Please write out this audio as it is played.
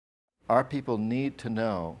Our people need to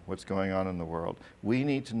know what's going on in the world. We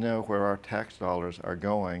need to know where our tax dollars are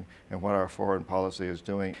going and what our foreign policy is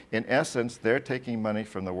doing. In essence, they're taking money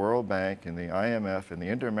from the World Bank and the IMF and the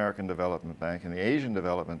Inter-American Development Bank and the Asian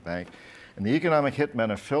Development Bank, and the economic hitmen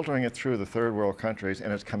are filtering it through the third world countries,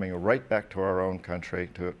 and it's coming right back to our own country,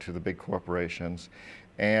 to the big corporations.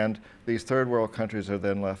 And these third world countries are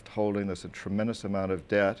then left holding this a tremendous amount of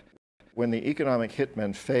debt. When the economic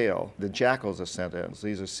hitmen fail, the jackals are sent in. So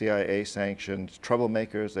these are CIA-sanctioned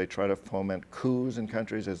troublemakers. They try to foment coups in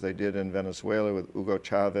countries, as they did in Venezuela with Hugo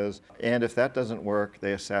Chavez. And if that doesn't work,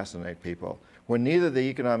 they assassinate people. When neither the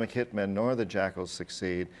economic hitmen nor the jackals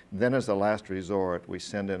succeed, then as a last resort, we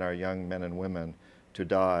send in our young men and women to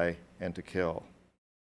die and to kill.